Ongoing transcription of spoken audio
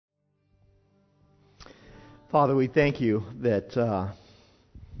Father, we thank you that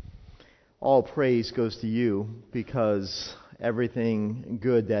all praise goes to you because everything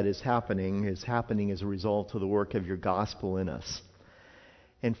good that is happening as a result of the work of your gospel in us.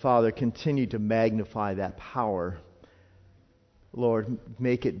 And Father, continue to magnify that power. Lord,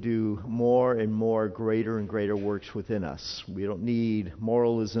 make it do more and more greater and greater works within us. We don't need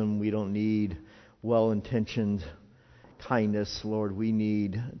moralism. We don't need well-intentioned kindness. Lord, we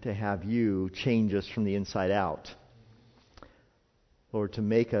need to have you change us from the inside out. Lord, to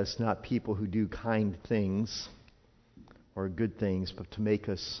make us not people who do kind things or good things, but to make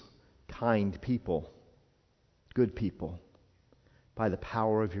us kind people, good people, by the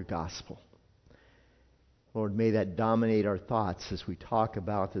power of your gospel. Lord, may that dominate our thoughts as we talk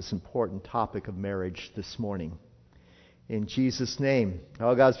about this important topic of marriage this morning. In Jesus' name.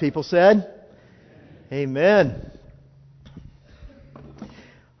 All God's people said? Amen.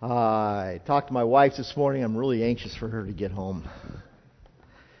 I talked to my wife this morning. I'm really anxious for her to get home.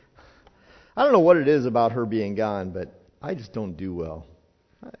 I don't know what it is about her being gone, but I just don't do well.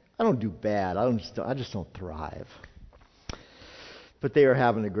 I don't do bad. I just don't thrive. But they are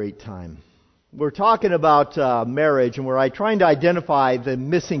having a great time. We're talking about marriage, and we're trying to identify the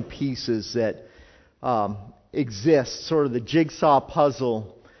missing pieces that exist, sort of the jigsaw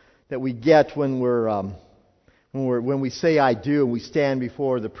puzzle that we get when we say I do, and we stand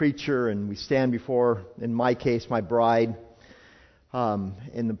before the preacher, and we stand before, in my case, my bride,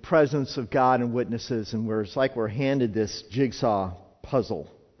 in the presence of God and witnesses, and it's like we're handed this jigsaw puzzle.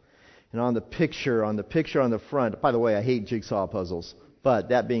 And on the picture on the front, by the way, I hate jigsaw puzzles, but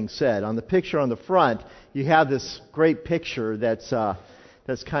that being said, on the picture on the front, you have this great picture that's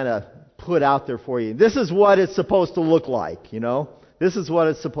kind of put out there for you. This is what it's supposed to look like, you know? This is what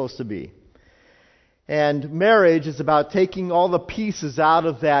it's supposed to be. And marriage is about taking all the pieces out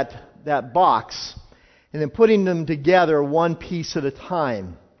of that box and then putting them together one piece at a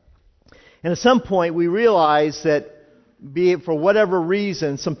time. And at some point we realize that, be it for whatever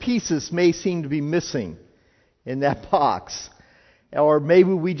reason, some pieces may seem to be missing in that box. Or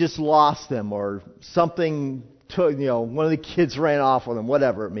maybe we just lost them, or something took, one of the kids ran off with them,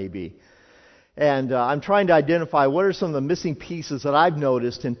 whatever it may be. And I'm trying to identify what are some of the missing pieces that I've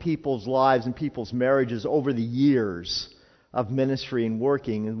noticed in people's lives and people's marriages over the years of ministry and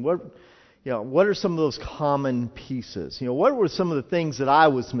working, and what are some of those common pieces? What were some of the things that I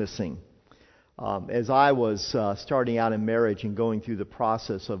was missing as I was starting out in marriage and going through the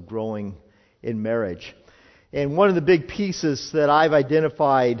process of growing in marriage? And one of the big pieces that I've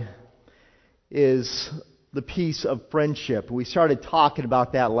identified is the piece of friendship. We started talking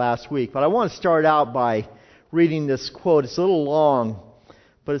about that last week, but I want to start out by reading this quote. It's a little long,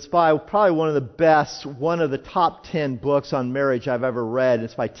 but it's by probably one of the top 10 books on marriage I've ever read.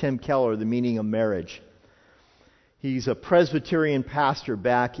 It's by Tim Keller, The Meaning of Marriage. He's a Presbyterian pastor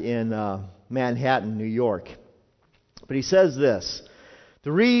back in Manhattan, New York. But he says this: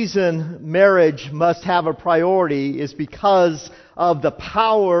 the reason marriage must have a priority is because of the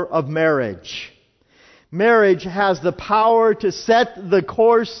power of marriage. Marriage has the power to set the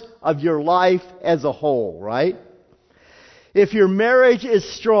course of your life as a whole, right? If your marriage is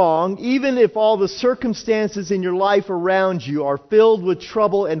strong, even if all the circumstances in your life around you are filled with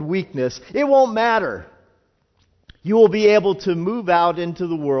trouble and weakness, it won't matter. You will be able to move out into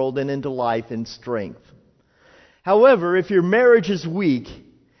the world and into life in strength. However, if your marriage is weak,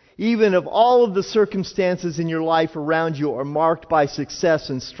 even if all of the circumstances in your life around you are marked by success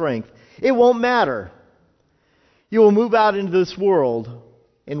and strength, it won't matter. You will move out into this world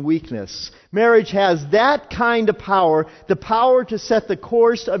in weakness. Marriage has that kind of power, the power to set the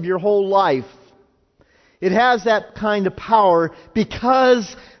course of your whole life. It has that kind of power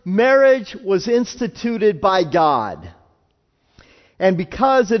because marriage was instituted by God. And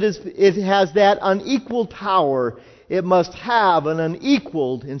because it has that unequaled power, it must have an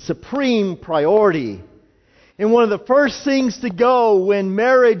unequaled and supreme priority. And one of the first things to go when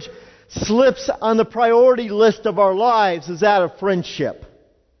marriage slips on the priority list of our lives is that of friendship.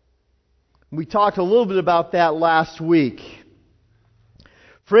 We talked a little bit about that last week.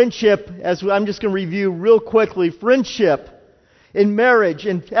 Friendship, I'm just going to review real quickly, friendship in marriage,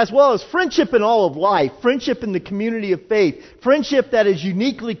 and as well as friendship in all of life, friendship in the community of faith, friendship that is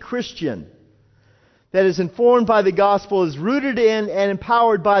uniquely Christian, that is informed by the gospel, is rooted in and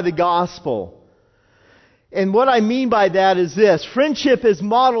empowered by the gospel. And what I mean by that is this: friendship is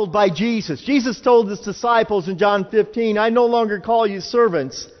modeled by Jesus. Jesus told His disciples in John 15, I no longer call you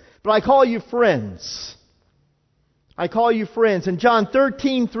servants, but I call you friends. I call you friends. And John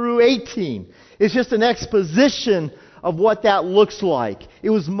 13 through 18 is just an exposition of what that looks like. It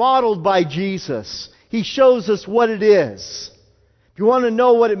was modeled by Jesus. He shows us what it is. If you want to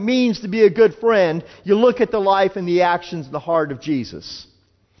know what it means to be a good friend, you look at the life and the actions and the heart of Jesus.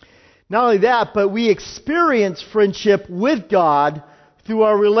 Not only that, but we experience friendship with God through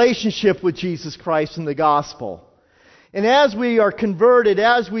our relationship with Jesus Christ in the gospel. And as we are converted,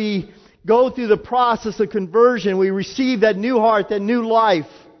 as we go through the process of conversion, we receive that new heart, that new life.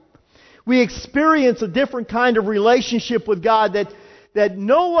 We experience a different kind of relationship with God that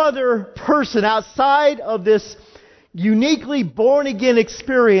no other person outside of this uniquely born-again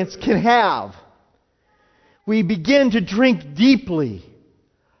experience can have. We begin to drink deeply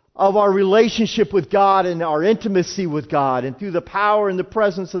of our relationship with God and our intimacy with God, and through the power and the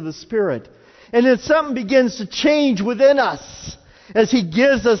presence of the Spirit. And then something begins to change within us as He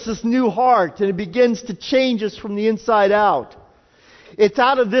gives us this new heart, and it begins to change us from the inside out. It's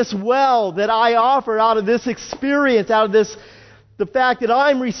out of this well that I offer, out of this experience, out of this, the fact that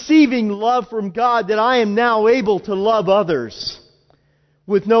I'm receiving love from God, that I am now able to love others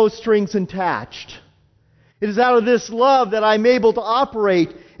with no strings attached. It is out of this love that I'm able to operate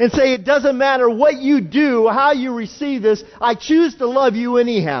and say, it doesn't matter what you do, how you receive this, I choose to love you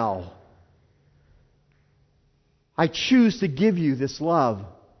anyhow. I choose to give you this love.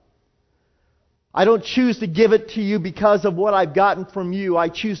 I don't choose to give it to you because of what I've gotten from you. I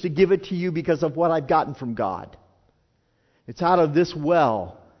choose to give it to you because of what I've gotten from God. It's out of this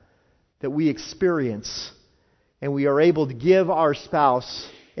well that we experience, and we are able to give our spouse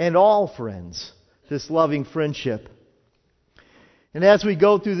and all friends this loving friendship. And as we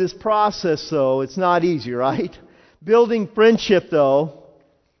go through this process, though, it's not easy, right? Building friendship, though,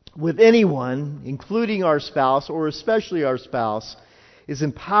 with anyone, including our spouse, or especially our spouse, is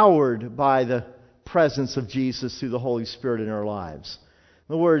empowered by the presence of Jesus through the Holy Spirit in our lives.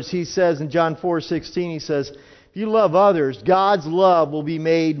 In other words, He says in John 4:16, He says, if you love others, God's love will be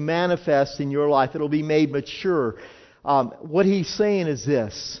made manifest in your life. It will be made mature. What He's saying is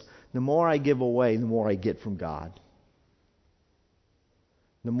this: the more I give away, the more I get from God.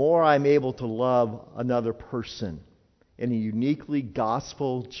 The more I'm able to love another person in a uniquely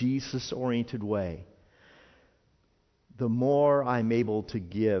gospel, Jesus-oriented way, the more I'm able to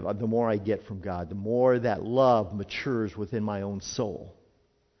give, the more I get from God, the more that love matures within my own soul.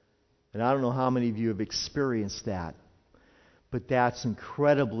 And I don't know how many of you have experienced that, but that's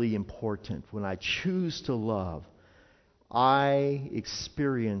incredibly important. When I choose to love, I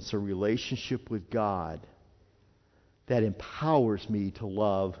experience a relationship with God that empowers me to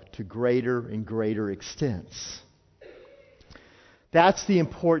love to greater and greater extents. That's the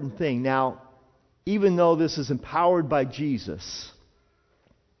important thing. Now, even though this is empowered by Jesus,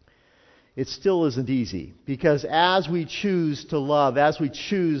 it still isn't easy. Because as we choose to love, as we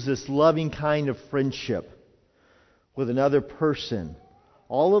choose this loving kind of friendship with another person,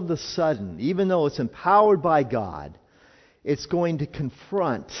 all of a sudden, even though it's empowered by God, it's going to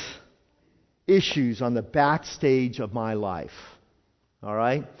confront issues on the backstage of my life. All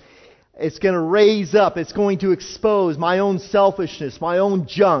right? It's going to raise up, it's going to expose my own selfishness, my own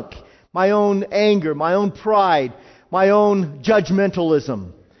junk, my own anger, my own pride, my own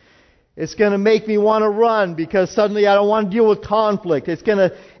judgmentalism. It's going to make me want to run because suddenly I don't want to deal with conflict. It's going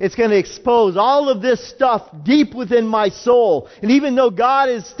to expose all of this stuff deep within my soul. And even though God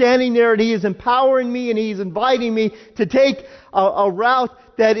is standing there and He is empowering me and He's inviting me to take a route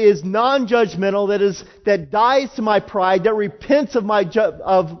that is non-judgmental, that dies to my pride, that repents of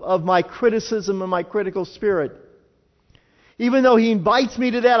my criticism and my critical spirit. Even though He invites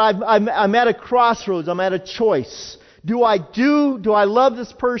me to that, I'm at a crossroads. I'm at a choice. Do I love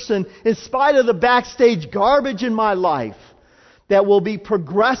this person in spite of the backstage garbage in my life that will be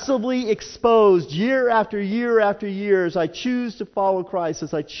progressively exposed year after year after year as I choose to follow Christ,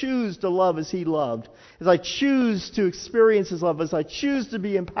 as I choose to love as He loved, as I choose to experience His love, as I choose to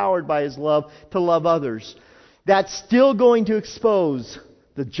be empowered by His love to love others? That's still going to expose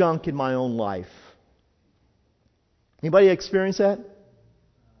the junk in my own life. Anybody experience that?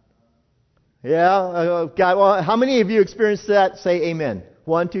 Yeah? God, well, how many of you experienced that? Say amen.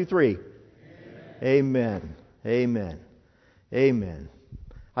 1, 2, 3. Amen. Amen. Amen.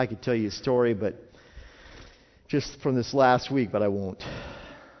 I could tell you a story, but just from this last week, but I won't.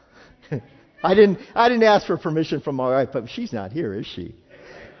 I didn't ask for permission from my wife, but she's not here, is she?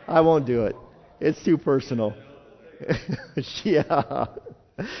 I won't do it. It's too personal. Yeah.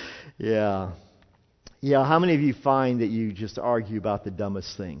 Yeah. Yeah, how many of you find that you just argue about the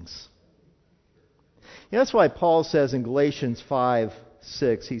dumbest things? You know, that's why Paul says in Galatians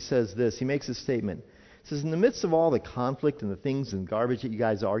 5:6, he says this, he makes a statement. He says, in the midst of all the conflict and the things and garbage that you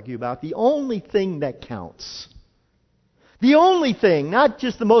guys argue about, the only thing that counts, The only thing, not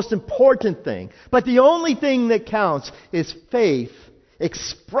just the most important thing, but the only thing that counts is faith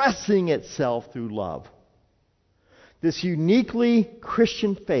expressing itself through love. This uniquely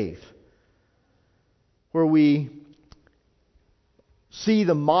Christian faith, where we see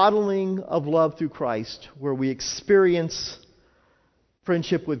the modeling of love through Christ, where we experience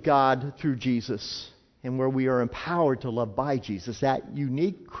friendship with God through Jesus, and where we are empowered to love by Jesus. That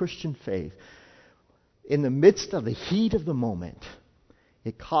unique Christian faith, in the midst of the heat of the moment,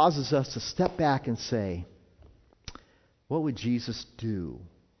 it causes us to step back and say, what would Jesus do?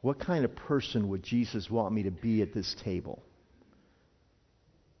 What kind of person would Jesus want me to be at this table?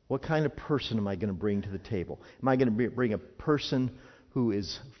 What kind of person am I going to bring to the table? Am I going to bring a person who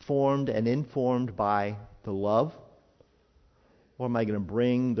is formed and informed by the love? Or am I going to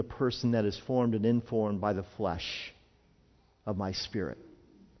bring the person that is formed and informed by the flesh of my spirit?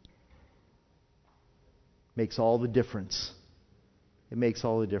 Makes all the difference. It makes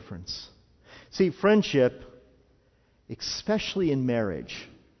all the difference. See, friendship, especially in marriage,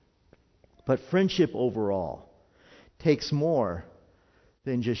 but friendship overall, takes more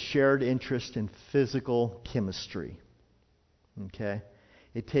than just shared interest in physical chemistry. Okay?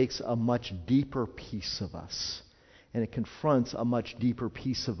 It takes a much deeper piece of us. And it confronts a much deeper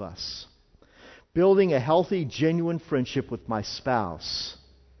piece of us. Building a healthy, genuine friendship with my spouse,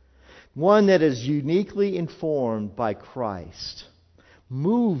 one that is uniquely informed by Christ,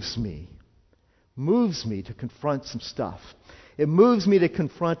 moves me to confront some stuff. It moves me to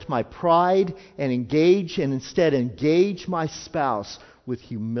confront my pride and instead engage my spouse with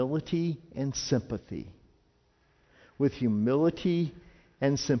humility and sympathy. With humility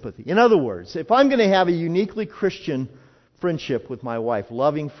and sympathy. In other words, if I'm going to have a uniquely Christian friendship with my wife,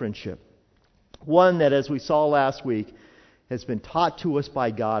 loving friendship, one that, as we saw last week, has been taught to us by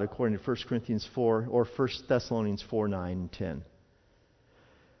God according to 1 Corinthians 4 or 1 Thessalonians 4, 9, and 10.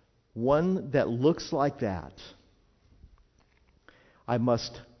 One that looks like that, I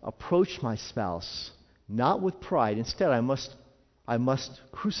must approach my spouse not with pride. Instead, I must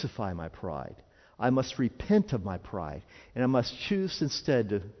crucify my pride. I must repent of my pride. And I must choose instead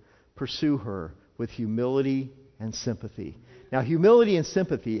to pursue her with humility and sympathy. Now, humility and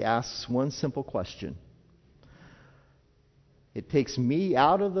sympathy asks one simple question. It takes me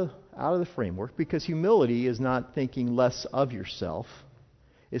out of the framework, because humility is not thinking less of yourself.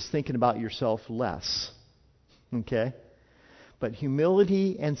 It's thinking about yourself less. Okay? But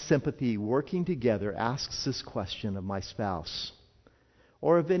humility and sympathy working together asks this question of my spouse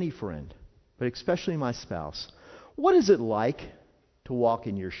or of any friend, but especially my spouse. What is it like to walk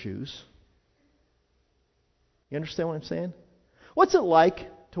in your shoes? You understand what I'm saying? What's it like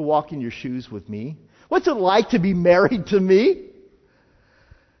to walk in your shoes with me? What's it like to be married to me?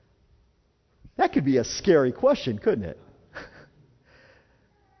 That could be a scary question, couldn't it?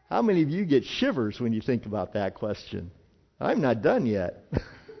 How many of you get shivers when you think about that question? I'm not done yet.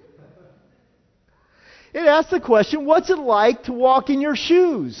 It asks the question, what's it like to walk in your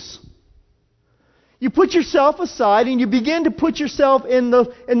shoes? You put yourself aside and you begin to put yourself in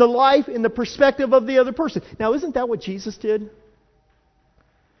the life, in the perspective of the other person. Now, isn't that what Jesus did?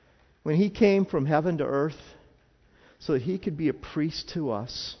 When He came from heaven to earth so that He could be a priest to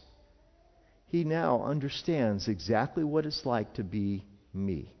us, He now understands exactly what it's like to be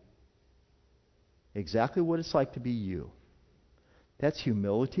me. Exactly what it's like to be you. That's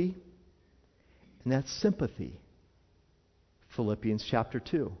humility and that's sympathy. Philippians chapter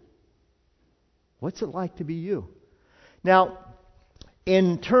 2. What's it like to be you? Now,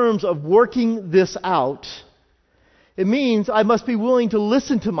 in terms of working this out, it means I must be willing to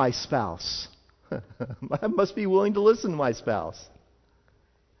listen to my spouse. I must be willing to listen to my spouse.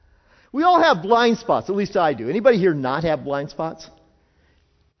 We all have blind spots, at least I do. Anybody here not have blind spots?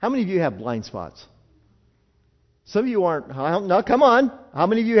 How many of you have blind spots? Some of you aren't. No, come on. How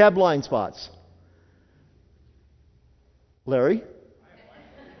many of you have blind spots? Larry?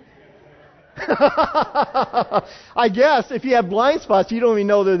 I guess if you have blind spots, you don't even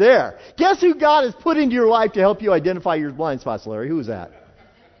know they're there. Guess who God has put into your life to help you identify your blind spots, Larry? Who is that?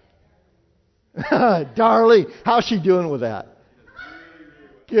 Darling, how's she doing with that?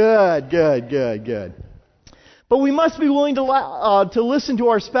 Good. But we must be willing to listen to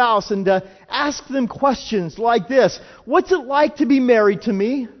our spouse and ask them questions like this. What's it like to be married to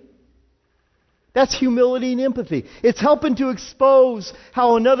me? That's humility and empathy. It's helping to expose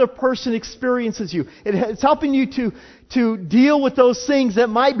how another person experiences you. It's helping you to deal with those things that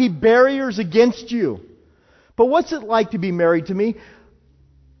might be barriers against you. But what's it like to be married to me?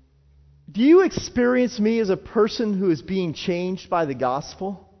 Do you experience me as a person who is being changed by the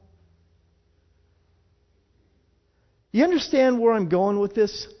gospel? You understand where I'm going with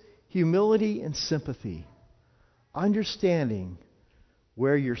this? Humility and sympathy. Understanding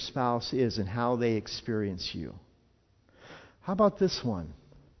where your spouse is and how they experience you. How about this one?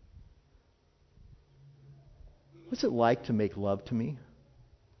 What's it like to make love to me?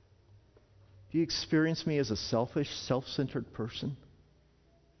 Do you experience me as a selfish, self-centered person?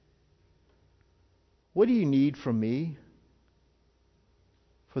 What do you need from me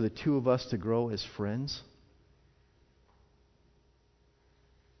for the two of us to grow as friends?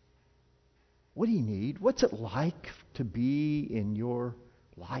 What do you need? What's it like to be in your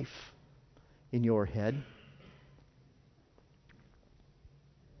life, in your head?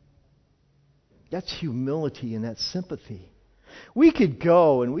 That's humility and that's sympathy. We could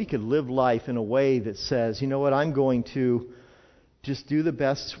go and we could live life in a way that says, you know what, I'm going to just do the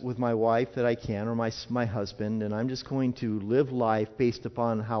best with my wife that I can, or my husband, and I'm just going to live life based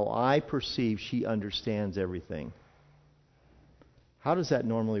upon how I perceive she understands everything. How does that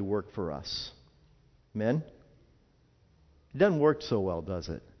normally work for us? Men? It doesn't work so well, does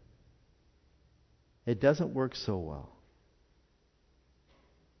it? It doesn't work so well.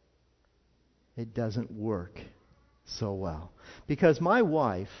 It doesn't work so well. Because my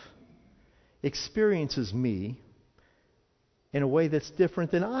wife experiences me in a way that's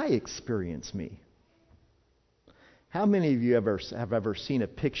different than I experience me. How many of you have ever seen a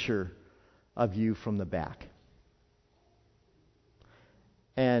picture of you from the back?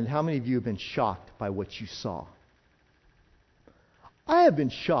 And how many of you have been shocked by what you saw? I have been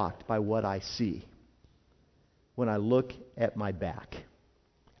shocked by what I see when I look at my back.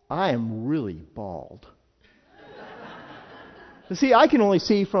 I am really bald. You see, I can only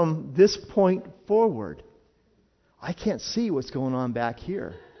see from this point forward. I can't see what's going on back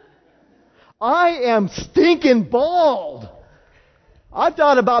here. I am stinking bald. I've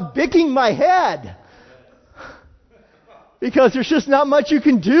thought about bicking my head. Because there's just not much you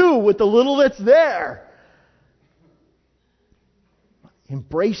can do with the little that's there.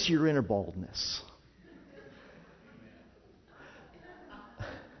 Embrace your inner baldness.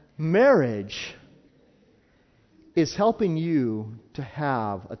 Marriage is helping you to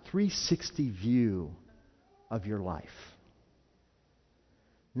have a 360 view of your life.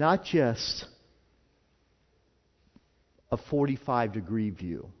 Not just a 45-degree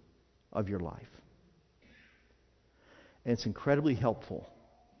view of your life. And it's incredibly helpful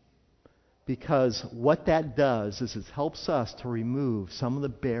because what that does is it helps us to remove some of the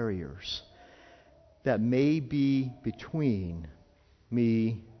barriers that may be between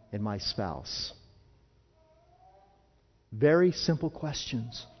me and my spouse. Very simple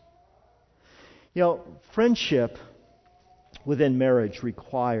questions. You know, friendship within marriage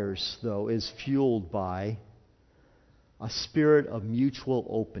is fueled by a spirit of mutual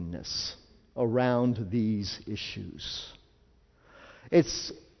openness around these issues.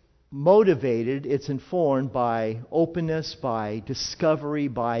 It's motivated, it's informed by openness, by discovery,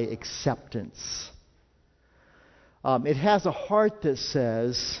 by acceptance. It has a heart that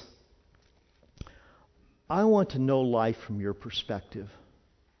says, I want to know life from your perspective.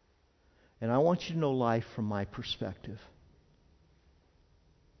 And I want you to know life from my perspective.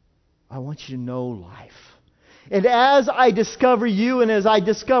 I want you to know life. And as I discover you and as I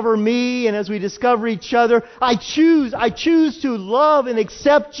discover me and as we discover each other, I choose to love and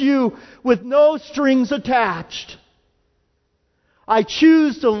accept you with no strings attached. I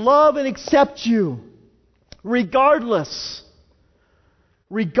choose to love and accept you regardless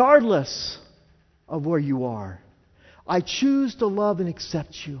of where you are. I choose to love and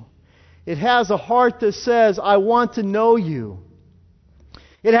accept you. It has a heart that says, I want to know you.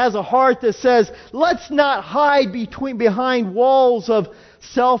 It has a heart that says, let's not hide behind walls of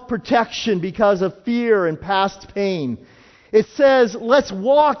self-protection because of fear and past pain. It says, let's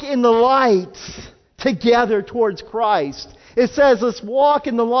walk in the light together towards Christ. It says, let's walk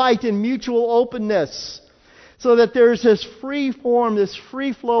in the light in mutual openness so that there's this free form, this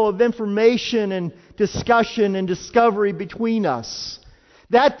free flow of information and discussion and discovery between us.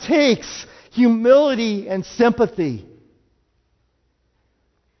 That takes humility and sympathy.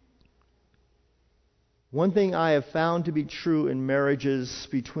 One thing I have found to be true in marriages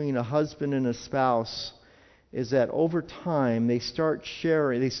between a husband and a spouse is that over time they stop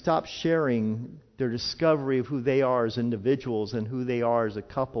sharing their discovery of who they are as individuals and who they are as a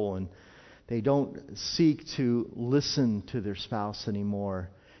couple, and they don't seek to listen to their spouse anymore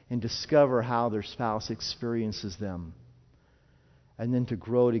and discover how their spouse experiences them. And then to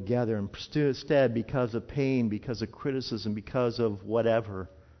grow together. And instead, because of pain, because of criticism, because of whatever,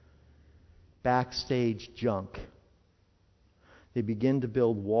 backstage junk, they begin to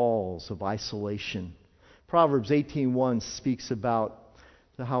build walls of isolation, Proverbs 18:1 speaks about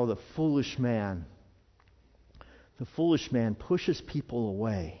how the foolish man pushes people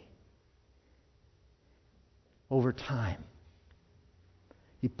away over time.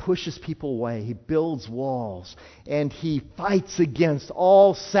 He pushes people away. He builds walls. And he fights against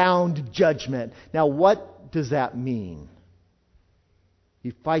all sound judgment. Now, what does that mean?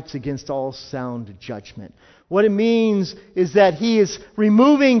 He fights against all sound judgment. What it means is that he is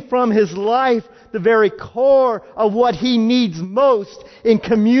removing from his life the very core of what he needs most in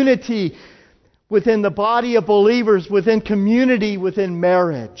community, within the body of believers, within community, within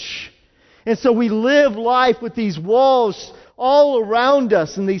marriage. And so we live life with these walls all around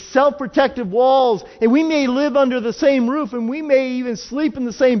us, and these self-protective walls, and we may live under the same roof, and we may even sleep in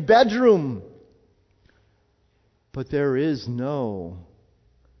the same bedroom. But there is no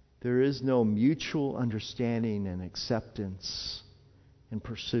mutual understanding and acceptance and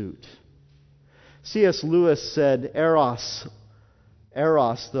pursuit. C.S. Lewis said eros,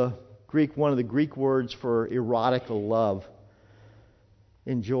 one of the Greek words for erotica love,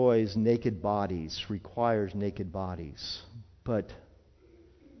 enjoys naked bodies, requires naked bodies. But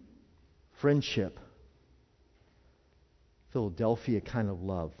friendship, Philadelphia kind of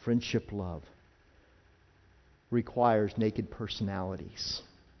love, friendship love, requires naked personalities.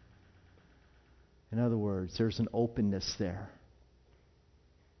 In other words, there's an openness there.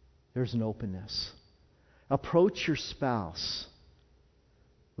 There's an openness. Approach your spouse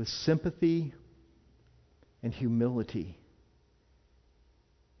with sympathy and humility,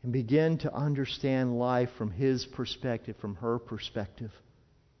 and begin to understand life from his perspective, from her perspective.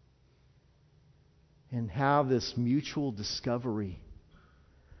 And have this mutual discovery.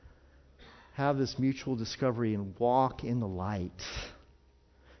 Have this mutual discovery and walk in the light.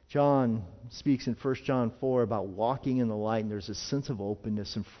 John speaks in 1 John 4 about walking in the light, and there's a sense of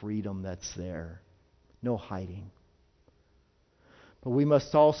openness and freedom that's there. No hiding. But we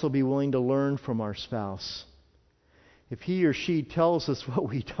must also be willing to learn from our spouse. If he or she tells us what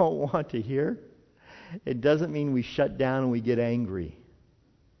we don't want to hear, it doesn't mean we shut down and we get angry.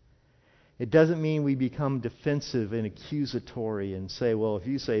 It doesn't mean we become defensive and accusatory and say, well, if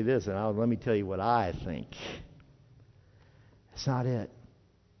you say this, then let me tell you what I think. That's not it.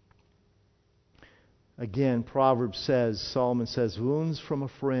 Again, Solomon says, wounds from a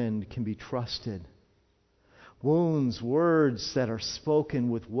friend can be trusted. Words that are spoken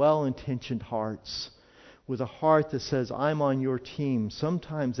with well-intentioned hearts. With a heart that says, I'm on your team.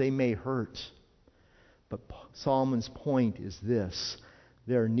 Sometimes they may hurt. But Solomon's point is this.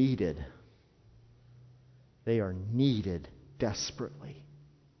 They're needed. They are needed desperately.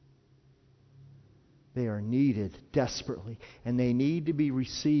 They are needed desperately. And they need to be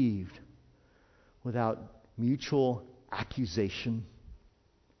received without mutual accusation.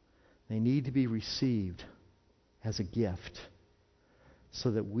 They need to be received as a gift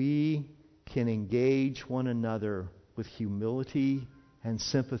so that we can engage one another with humility and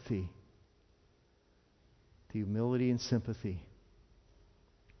sympathy. Humility and sympathy.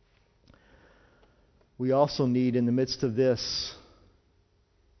 We also need, in the midst of this,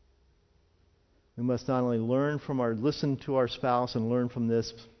 we must not only listen to our spouse and learn from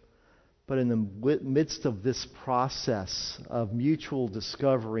this, but in the midst of this process of mutual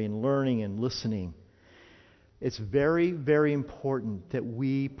discovery and learning and listening, it's very, very important that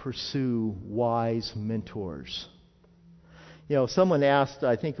we pursue wise mentors. Someone asked,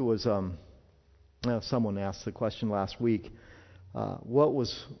 I think it was, someone asked the question last week, what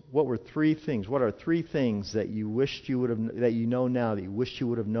are three things that you wished you would have, that you know now that you wished you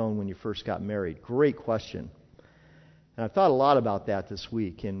would have known when you first got married? Great question. And I've thought a lot about that this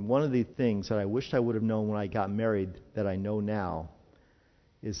week. And one of the things that I wished I would have known when I got married that I know now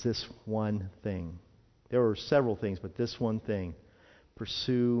is this one thing. There were several things, but this one thing.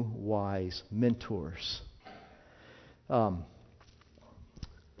 Pursue wise mentors.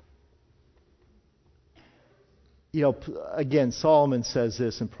 Again, Solomon says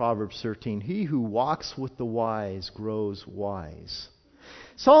this in Proverbs 13. He who walks with the wise grows wise.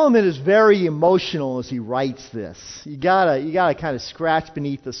 Solomon is very emotional as he writes this. You gotta kind of scratch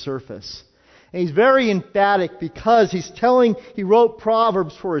beneath the surface. And he's very emphatic because he wrote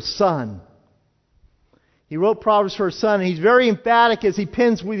Proverbs for his son. He wrote Proverbs for his son, and he's very emphatic as he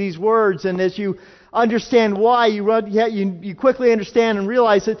pens with these words. And as you understand why, you quickly understand and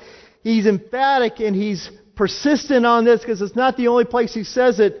realize that he's emphatic and he's persistent on this, because it's not the only place he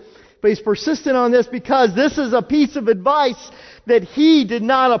says it, but he's persistent on this because this is a piece of advice that he did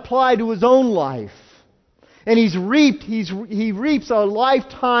not apply to his own life. And he reaps a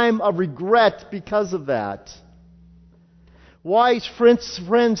lifetime of regret because of that. Wise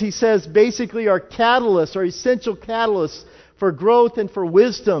friends, he says, basically are catalysts, are essential catalysts for growth and for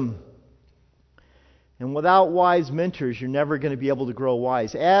wisdom. And without wise mentors, you're never going to be able to grow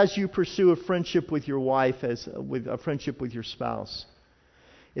wise. As you pursue a friendship with your wife, as with a friendship with your spouse,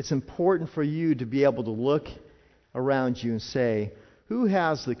 it's important for you to be able to look around you and say, who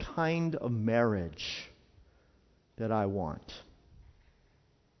has the kind of marriage that I want?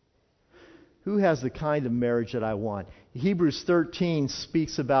 Who has the kind of marriage that I want? Hebrews 13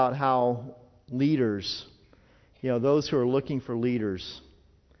 speaks about how leaders, those who are looking for leaders,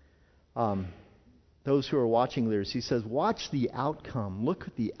 those who are watching leaders, he says, watch the outcome. Look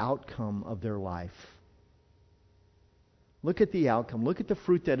at the outcome of their life. Look at the outcome. Look at the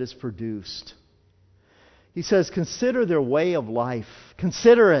fruit that is produced. He says, consider their way of life.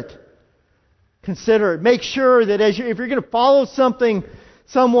 Consider it. Consider it. Make sure that if you're going to follow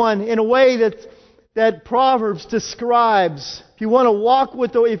someone in a way that Proverbs describes, if you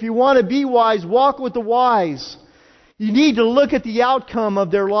want to be wise, walk with the wise. You need to look at the outcome of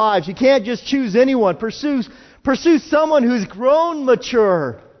their lives. You can't just choose anyone. Pursue someone who's grown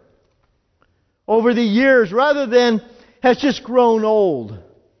mature over the years rather than has just grown old.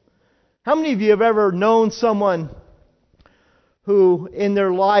 How many of you have ever known someone who in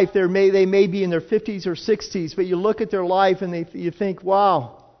their life they may be in their 50s or 60s, but you look at their life and you think,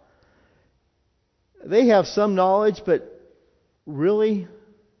 wow, they have some knowledge, but really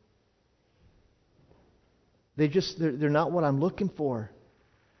they're not what I'm looking for.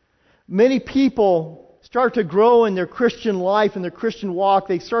 Many people start to grow in their Christian life and their Christian walk.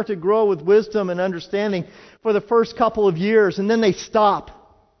 They start to grow with wisdom and understanding for the first couple of years, and then they stop.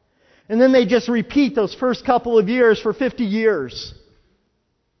 And then they just repeat those first couple of years for 50 years.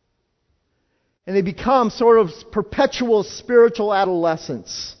 And they become sort of perpetual spiritual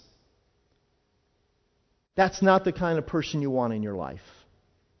adolescents. That's not the kind of person you want in your life.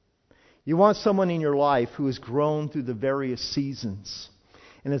 You want someone in your life who has grown through the various seasons.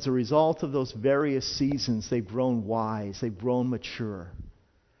 And as a result of those various seasons, they've grown wise, they've grown mature,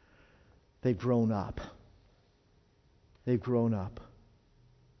 they've grown up. They've grown up.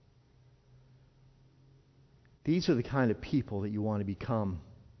 These are the kind of people that you want to become.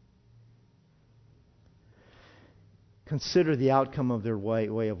 Consider the outcome of their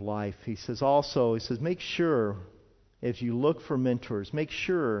way of life. He says, make sure, if you look for mentors, make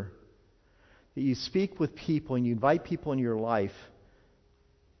sure that you speak with people and you invite people into your life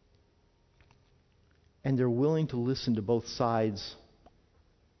and they're willing to listen to both sides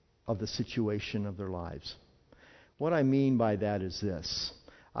of the situation of their lives. What I mean by that is this.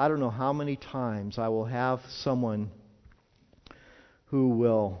 I don't know how many times I will have someone who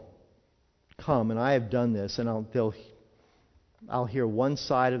will come, and I have done this, and I'll hear one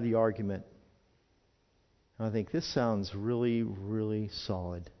side of the argument, and I think this sounds really, really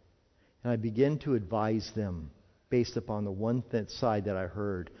solid. And I begin to advise them based upon the one side that I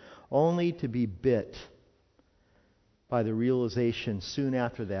heard, only to be bit by the realization soon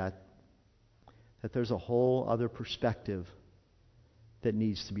after that there's a whole other perspective that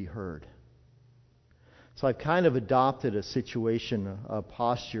needs to be heard. So I've kind of adopted a situation, a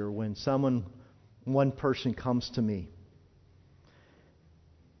posture, when one person comes to me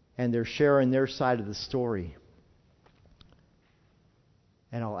and they're sharing their side of the story.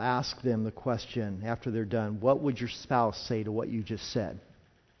 And I'll ask them the question after they're done, what would your spouse say to what you just said?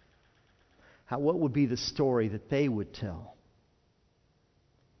 What would be the story that they would tell?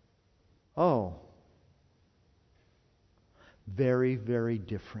 Oh, very, very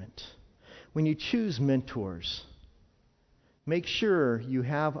different. When you choose mentors, make sure you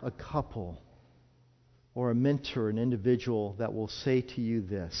have a couple or a mentor, an individual that will say to you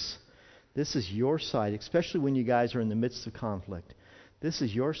this. This is your side, especially when you guys are in the midst of conflict. This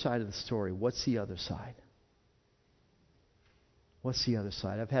is your side of the story. What's the other side? What's the other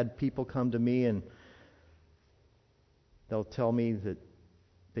side? I've had people come to me and they'll tell me that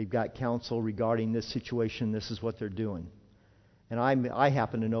they've got counsel regarding this situation. This is what they're doing. And I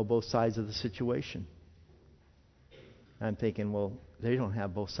happen to know both sides of the situation. I'm thinking, well, they don't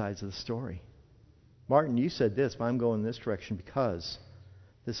have both sides of the story. Martin, you said this, but I'm going in this direction because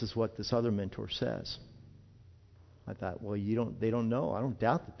this is what this other mentor says. I thought, well, they don't know. I don't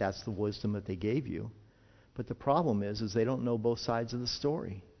doubt that that's the wisdom that they gave you. But the problem is they don't know both sides of the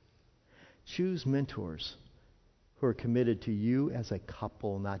story. Choose mentors who are committed to you as a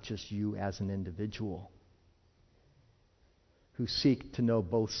couple, not just you as an individual, who seek to know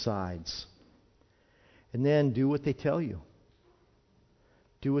both sides. And then do what they tell you.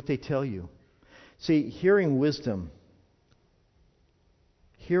 Do what they tell you. See, hearing wisdom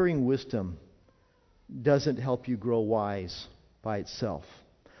doesn't help you grow wise by itself.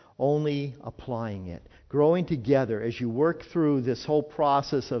 Only applying it. Growing together as you work through this whole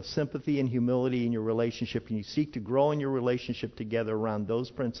process of sympathy and humility in your relationship, and you seek to grow in your relationship together around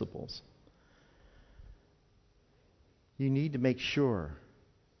those principles. You need to make sure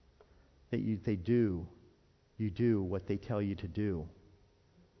that you do what they tell you to do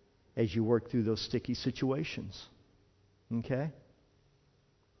as you work through those sticky situations. Okay?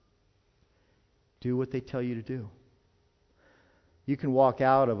 Do what they tell you to do. You can walk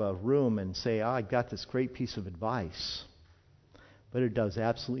out of a room and say, I got this great piece of advice. But it does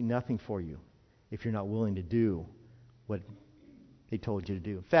absolutely nothing for you if you're not willing to do what they told you to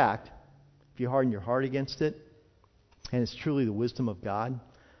do. In fact, if you harden your heart against it, and it's truly the wisdom of God,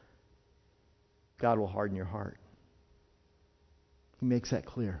 God will harden your heart. He makes that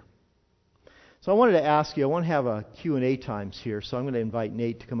clear. So I wanted to ask you, I want to have a Q&A times here, so I'm going to invite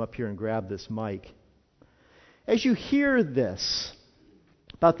Nate to come up here and grab this mic. As you hear this,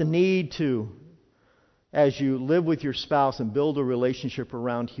 about the need to, as you live with your spouse and build a relationship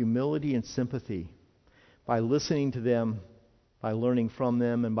around humility and sympathy, by listening to them, by learning from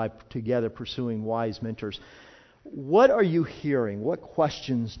them, and by together pursuing wise mentors, what are you hearing? What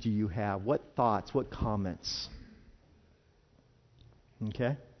questions do you have? What thoughts? What comments?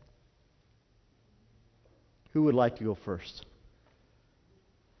 Okay? Who would like to go first?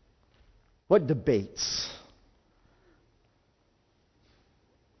 What debates?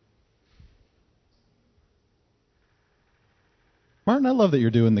 Martin, I love that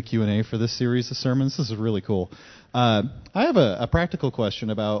you're doing the Q&A for this series of sermons. This is really cool. I have a practical question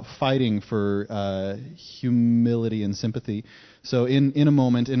about fighting for humility and sympathy. So in a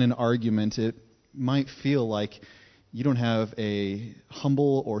moment, in an argument, it might feel like you don't have a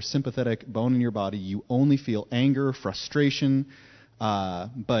humble or sympathetic bone in your body. You only feel anger, frustration,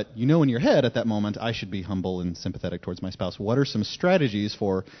 but you know in your head at that moment, I should be humble and sympathetic towards my spouse. What are some strategies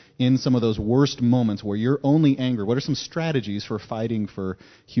for, in some of those worst moments where you're only angry, what are some strategies for fighting for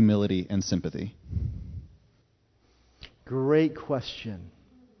humility and sympathy? Great question.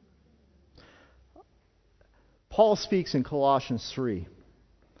 Paul speaks in Colossians 3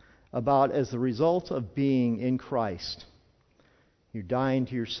 about as the result of being in Christ, you're dying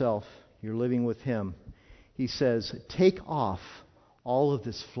to yourself, you're living with Him. He says, take off all of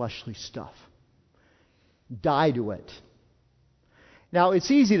this fleshly stuff. Die to it. Now,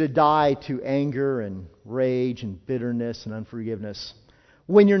 it's easy to die to anger and rage and bitterness and unforgiveness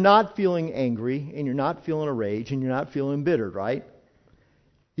when you're not feeling angry and you're not feeling a rage and you're not feeling embittered, right?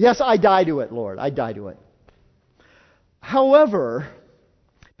 Yes, I die to it, Lord. I die to it. However,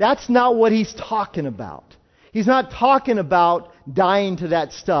 that's not what he's talking about. He's not talking about dying to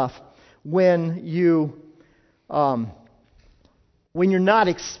that stuff when you're not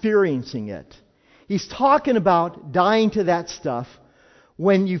experiencing it. He's talking about dying to that stuff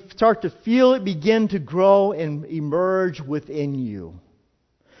when you start to feel it begin to grow and emerge within you.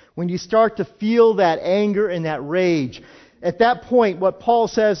 When you start to feel that anger and that rage. At that point, what Paul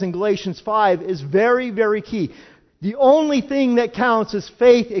says in Galatians 5 is very, very key. The only thing that counts is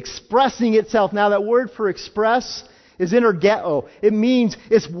faith expressing itself. Now that word for express is energeo. It means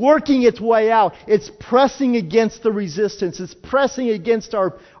it's working its way out. It's pressing against the resistance. It's pressing against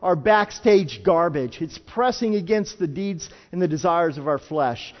our backstage garbage. It's pressing against the deeds and the desires of our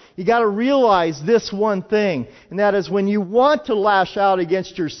flesh. You got to realize this one thing, and that is when you want to lash out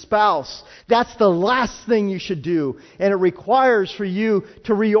against your spouse, that's the last thing you should do. And it requires for you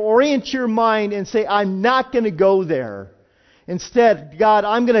to reorient your mind and say, I'm not going to go there. Instead, God,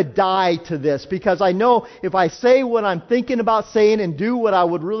 I'm going to die to this because I know if I say what I'm thinking about saying and do what I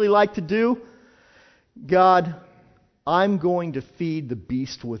would really like to do, God, I'm going to feed the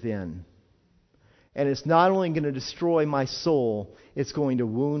beast within. And it's not only going to destroy my soul, it's going to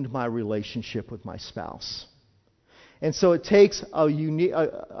wound my relationship with my spouse. And so it takes a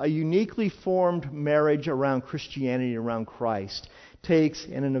uniquely formed marriage around Christianity, around Christ, takes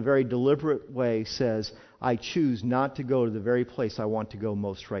and in a very deliberate way says, I choose not to go to the very place I want to go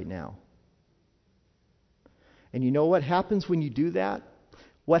most right now. And you know what happens when you do that?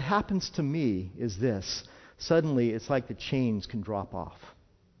 What happens to me is this. Suddenly, it's like the chains can drop off.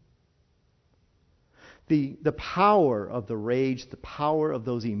 The power of the rage, the power of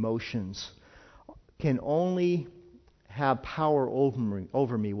those emotions can only have power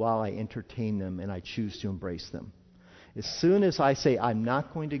over me while I entertain them and I choose to embrace them. As soon as I say, I'm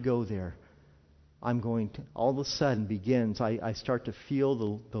not going to go there, all of a sudden begins, I start to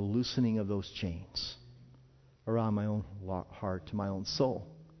feel the loosening of those chains around my own heart, to my own soul.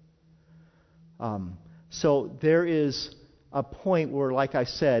 So there is a point where, like I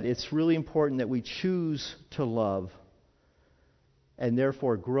said, it's really important that we choose to love and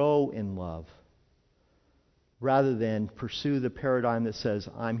therefore grow in love, rather than pursue the paradigm that says,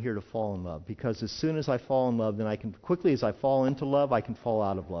 I'm here to fall in love. Because as soon as I fall in love, then quickly as I fall into love, I can fall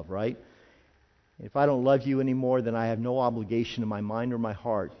out of love, right? If I don't love you anymore, then I have no obligation in my mind or my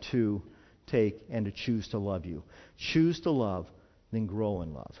heart to take and to choose to love you. Choose to love, then grow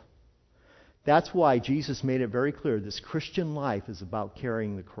in love. That's why Jesus made it very clear this Christian life is about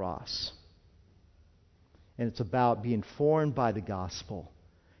carrying the cross. And it's about being formed by the gospel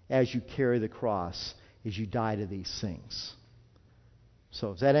as you carry the cross, as you die to these things.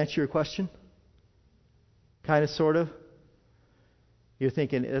 So, does that answer your question? Kind of, sort of? You're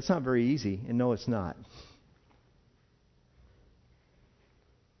thinking, it's not very easy. And no, it's not.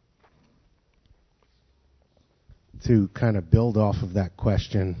 To kind of build off of that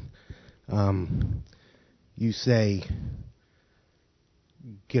question, you say,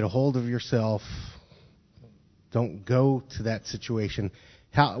 get a hold of yourself. Don't go to that situation.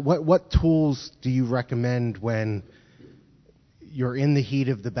 What tools do you recommend when you're in the heat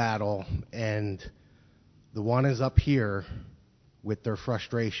of the battle and the one is up here with their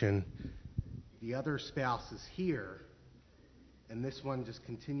frustration, the other spouse is here, and this one just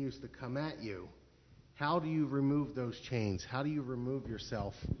continues to come at you? How do you remove those chains? How do you remove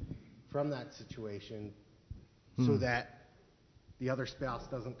yourself from that situation so that the other spouse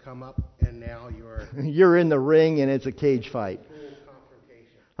doesn't come up and now you're in the ring and it's a cage fight?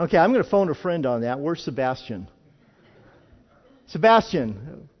 Okay, I'm going to phone a friend on that. Where's Sebastian?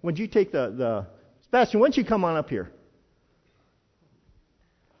 Sebastian, would you take Sebastian, why don't you come on up here?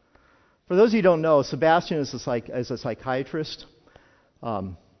 For those of you who don't know, Sebastian is a psychiatrist.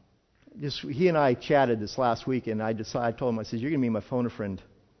 He and I chatted this last week, and I told him, I said, you're going to be my phone a friend.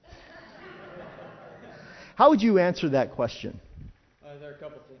 How would you answer that question? There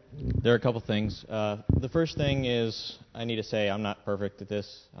are a couple things. The first thing is, I need to say I'm not perfect at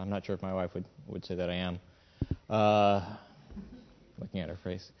this. I'm not sure if my wife would say that I am. Looking at her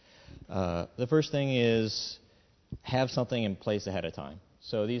face. The first thing is, have something in place ahead of time.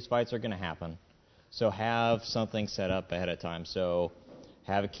 So these fights are going to happen. So have something set up ahead of time. So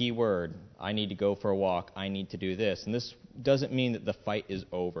have a key word. I need to go for a walk. I need to do this. And this doesn't mean that the fight is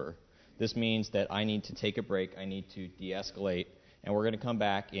over. This means that I need to take a break. I need to de-escalate. And we're going to come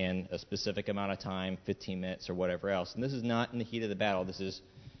back in a specific amount of time, 15 minutes or whatever else. And this is not in the heat of the battle. This is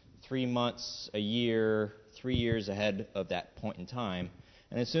 3 months, a year, 3 years ahead of that point in time.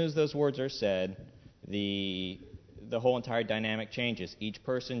 And as soon as those words are said, the whole entire dynamic changes. Each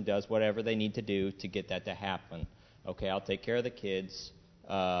person does whatever they need to do to get that to happen. Okay, I'll take care of the kids.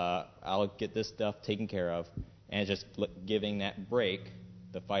 I'll get this stuff taken care of. And just giving that break.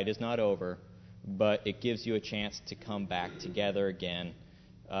 The fight is not over, but it gives you a chance to come back together again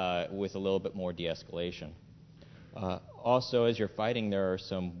with a little bit more de-escalation. Also, as you're fighting, there are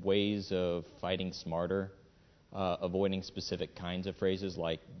some ways of fighting smarter, avoiding specific kinds of phrases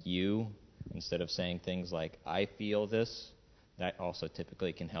like you, instead of saying things like, I feel this. That also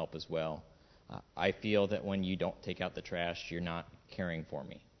typically can help as well. I feel that when you don't take out the trash, you're not caring for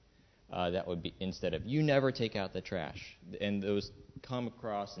me. That would be instead of, you never take out the trash. And those come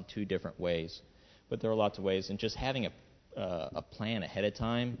across in two different ways. But there are lots of ways. And just having a plan ahead of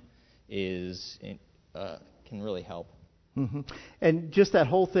time can really help. Mm-hmm. And just that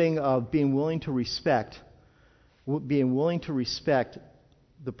whole thing of being willing to respect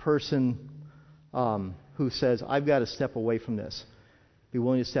the person who says, I've got to step away from this. Be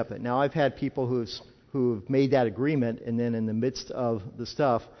willing to step it. Now, I've had people who've made that agreement, and then in the midst of the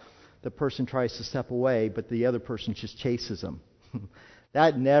stuff, the person tries to step away, but the other person just chases them.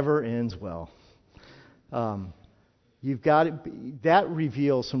 That never ends well. That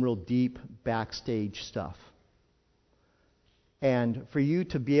reveals some real deep backstage stuff. And for you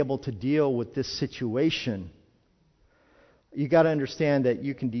to be able to deal with this situation, you got to understand that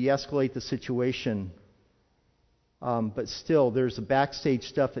you can de-escalate the situation, but still there's a backstage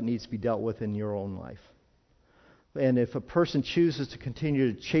stuff that needs to be dealt with in your own life. And if a person chooses to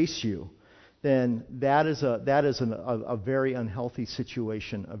continue to chase you, then that is a very unhealthy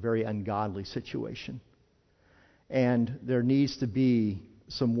situation, a very ungodly situation. And there needs to be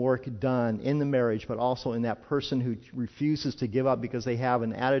some work done in the marriage, but also in that person who refuses to give up because they have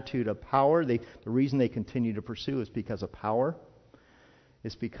an attitude of power. The reason they continue to pursue is because of power.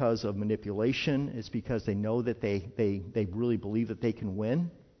 It's because of manipulation. It's because they know that they really believe that they can win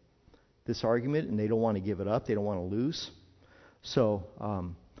this argument, and they don't want to give it up. They don't want to lose. So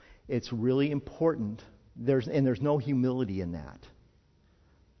it's really important. There's no humility in that.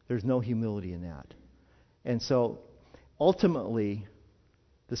 There's no humility in that. And so ultimately,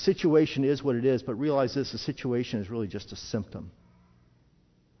 the situation is what it is, but realize this, the situation is really just a symptom.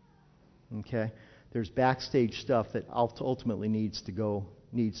 Okay? There's backstage stuff that ultimately needs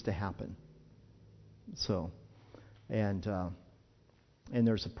to happen. So, and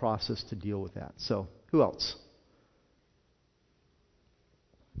there's a process to deal with that. So, who else?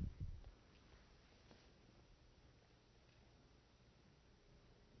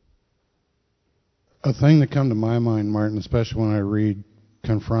 A thing that come to my mind, Martin, especially when I read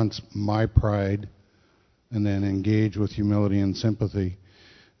confronts my pride and then engage with humility and sympathy.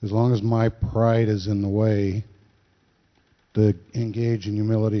 As long as my pride is in the way, to engage in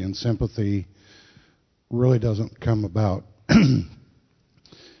humility and sympathy really doesn't come about.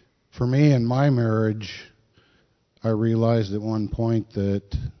 For me, in my marriage, I realized at one point that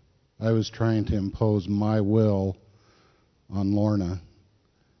I was trying to impose my will on Lorna,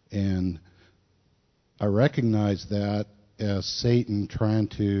 and I recognized that as Satan trying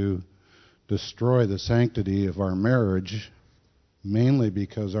to destroy the sanctity of our marriage, mainly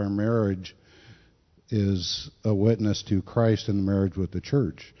because our marriage is a witness to Christ in the marriage with the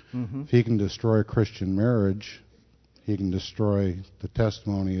church. Mm-hmm. If he can destroy a Christian marriage, he can destroy the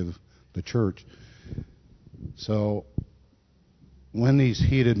testimony of the church. So when these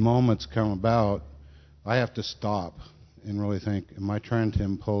heated moments come about, I have to stop and really think, am I trying to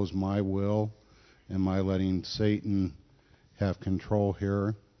impose my will? Am I letting Satan have control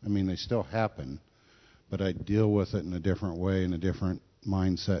here? I mean, they still happen, but I deal with it in a different way, in a different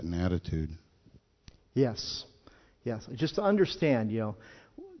mindset and attitude. Yes. Just to understand,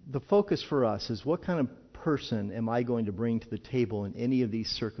 the focus for us is what kind of person am I going to bring to the table in any of these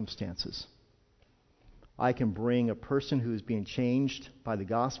circumstances? I can bring a person who's being changed by the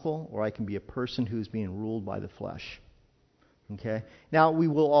gospel, or I can be a person who's being ruled by the flesh. Okay? Now, we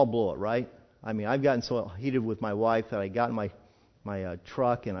will all blow it, right? I mean, I've gotten so heated with my wife that I got in my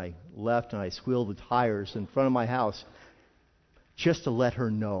truck and I left and I squealed the tires in front of my house just to let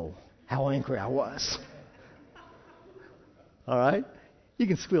her know how angry I was. All right? You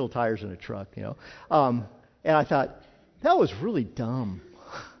can squeal tires in a truck, And I thought, that was really dumb.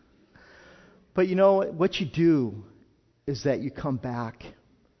 But what you do is that you come back,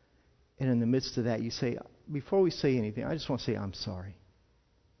 and in the midst of that you say, before we say anything, I just want to say I'm sorry.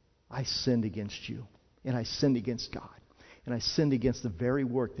 I sinned against you, and I sinned against God, and I sinned against the very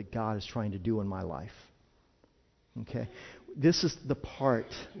work that God is trying to do in my life. Okay? This is the part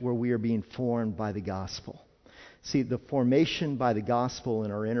where we are being formed by the gospel. See, the formation by the gospel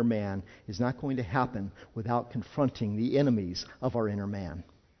in our inner man is not going to happen without confronting the enemies of our inner man.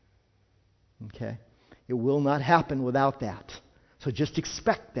 Okay? It will not happen without that. So just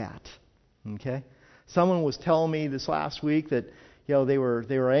expect that. Okay? Someone was telling me this last week that they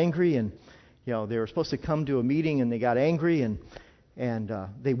were angry, and they were supposed to come to a meeting, and they got angry, and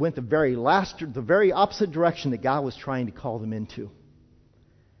they went the very opposite direction that God was trying to call them into.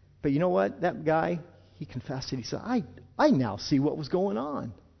 But you know what? That guy, he confessed it. He said, I now see what was going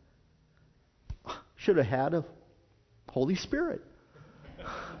on. Should have had a Holy Spirit.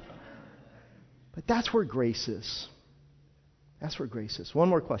 But that's where grace is. That's where grace is. One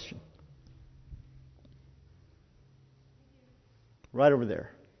more question. Right over there.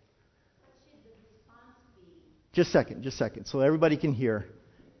 What should the response be? Just a second, so everybody can hear.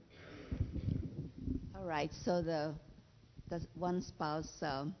 All right, so the one spouse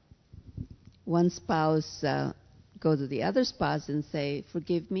go to the other spouse and say,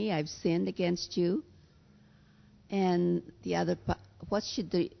 "Forgive me, I've sinned against you." And the other, what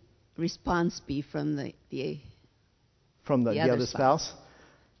should the response be from the other spouse?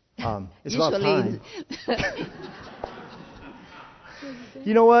 It's Usually, about time.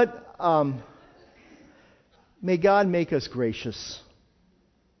 You know what? May God make us gracious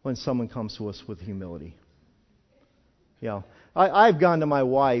when someone comes to us with humility. I've gone to my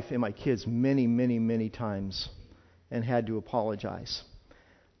wife and my kids many, many, many times and had to apologize.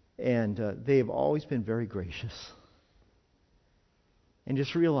 And they have always been very gracious. And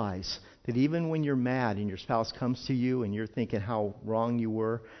just realize that even when you're mad and your spouse comes to you and you're thinking how wrong you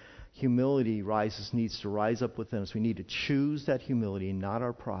were, humility needs to rise up within us. We need to choose that humility, not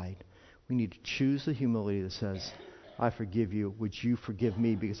our pride. We need to choose the humility that says, I forgive you. Would you forgive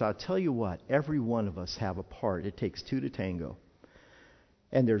me? Because I'll tell you what, every one of us have a part. It takes two to tango.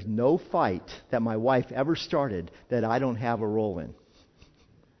 And there's no fight that my wife ever started that I don't have a role in.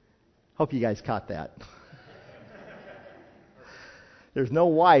 Hope you guys caught that. There's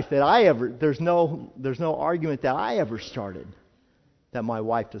no argument that I ever started that my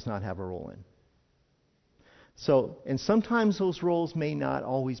wife does not have a role in. So, and sometimes those roles may not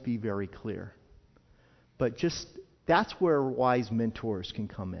always be very clear. But just That's where wise mentors can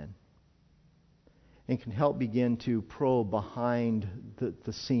come in and can help begin to probe behind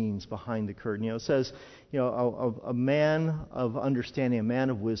the scenes, behind the curtain. It says, a man of understanding, a man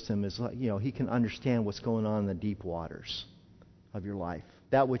of wisdom is like, he can understand what's going on in the deep waters of your life,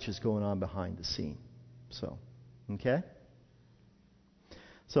 that which is going on behind the scene. So, okay?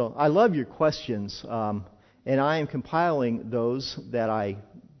 So I love your questions, and I am compiling those that I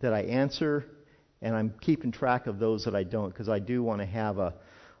answer, and I'm keeping track of those that I don't, because I do want to have a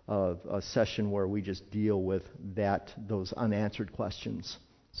session where we just deal with those unanswered questions.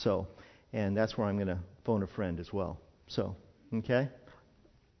 So, and that's where I'm going to phone a friend as well. So, okay?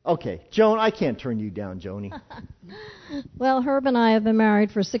 Okay, Joan, I can't turn you down, Joni. Well, Herb and I have been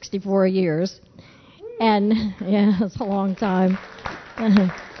married for 64 years. And, yeah, it's a long time.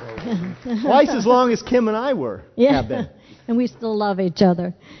 Twice as long as Kim and I have been. And we still love each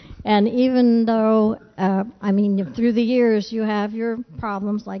other. And even though, through the years you have your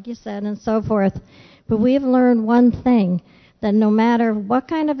problems, like you said, and so forth, but we've learned one thing, that no matter what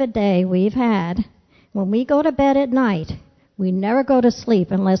kind of a day we've had, when we go to bed at night, we never go to sleep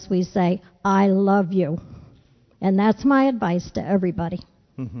unless we say, I love you. And that's my advice to everybody.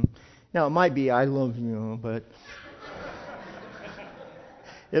 Mm-hmm. Now, it might be, I love you, but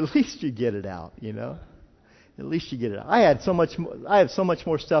at least you get it out, At least you get it out. I have so much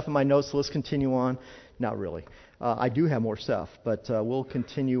more stuff in my notes, so let's continue on. Not really. I do have more stuff, but we'll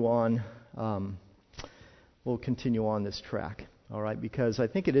continue on. We'll continue on this track, all right? Because I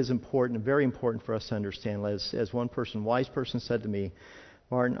think it is important, very important for us to understand. As one wise person said to me,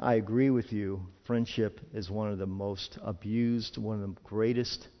 Martin, I agree with you. Friendship is one of the most abused, one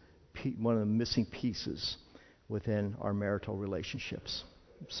of the missing pieces within our marital relationships.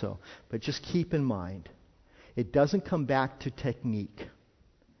 So, but just keep in mind, it doesn't come back to technique.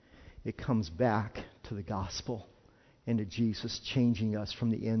 It comes back to the gospel and to Jesus changing us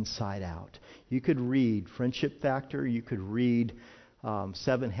from the inside out. You could read Friendship Factor. You could read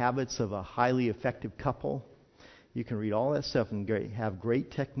 7 Habits of a Highly Effective Couple. You can read all that stuff and have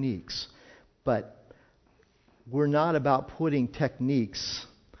great techniques. But we're not about putting techniques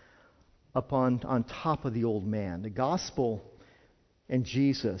up on top of the old man. The gospel and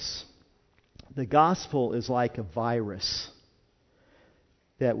Jesus, the gospel is like a virus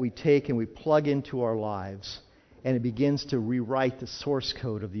that we take and we plug into our lives, and it begins to rewrite the source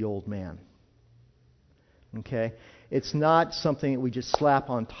code of the old man. Okay? It's not something that we just slap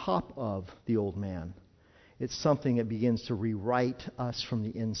on top of the old man. It's something that begins to rewrite us from the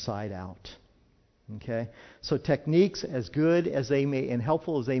inside out. Okay? So techniques, as good as they may and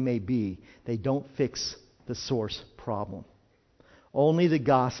helpful as they may be, they don't fix the source problem. Only the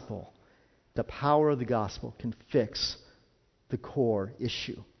gospel, the power of the gospel, can fix the core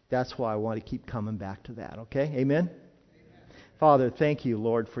issue. That's why I want to keep coming back to that. Okay? Amen? Father, thank you,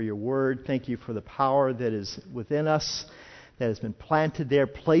 Lord, for your word. Thank you for the power that is within us, that has been planted there,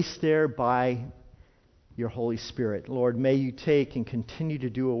 placed there by your Holy Spirit. Lord, may you take and continue to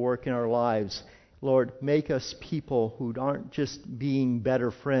do a work in our lives. Lord, make us people who aren't just being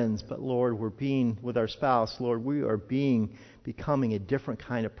better friends, but Lord, we're being with our spouse. Lord, we are becoming a different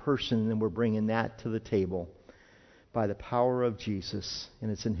kind of person, and we're bringing that to the table by the power of Jesus. And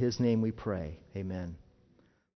it's in His name we pray. Amen.